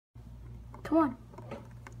Come on.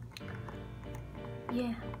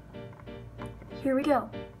 Yeah. Here we go.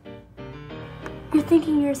 You're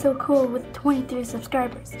thinking you're so cool with 23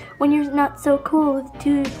 subscribers, when you're not so cool with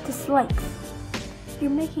 2 dislikes. You're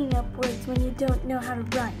making up words when you don't know how to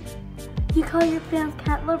rhyme. You call your fans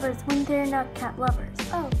cat lovers when they're not cat lovers.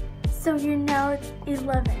 Oh, so you're now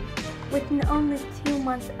 11, with only 2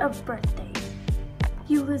 months of birthday.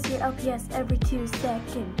 You lose your LPS every 2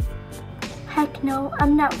 seconds. Heck no,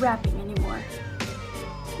 I'm not rapping anymore.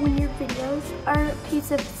 When your videos are a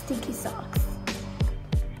piece of stinky socks.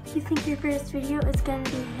 You think your first video is gonna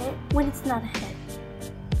be a hit when it's not a hit.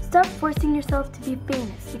 Stop forcing yourself to be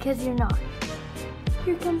famous because you're not.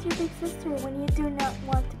 Here comes your big sister when you do not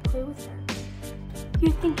want to play with her.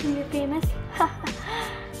 You're thinking you're famous?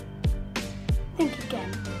 Think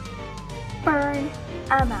again. Burn.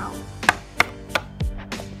 I'm out.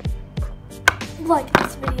 Like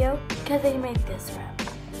this video because I made this rap.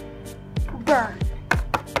 Burn.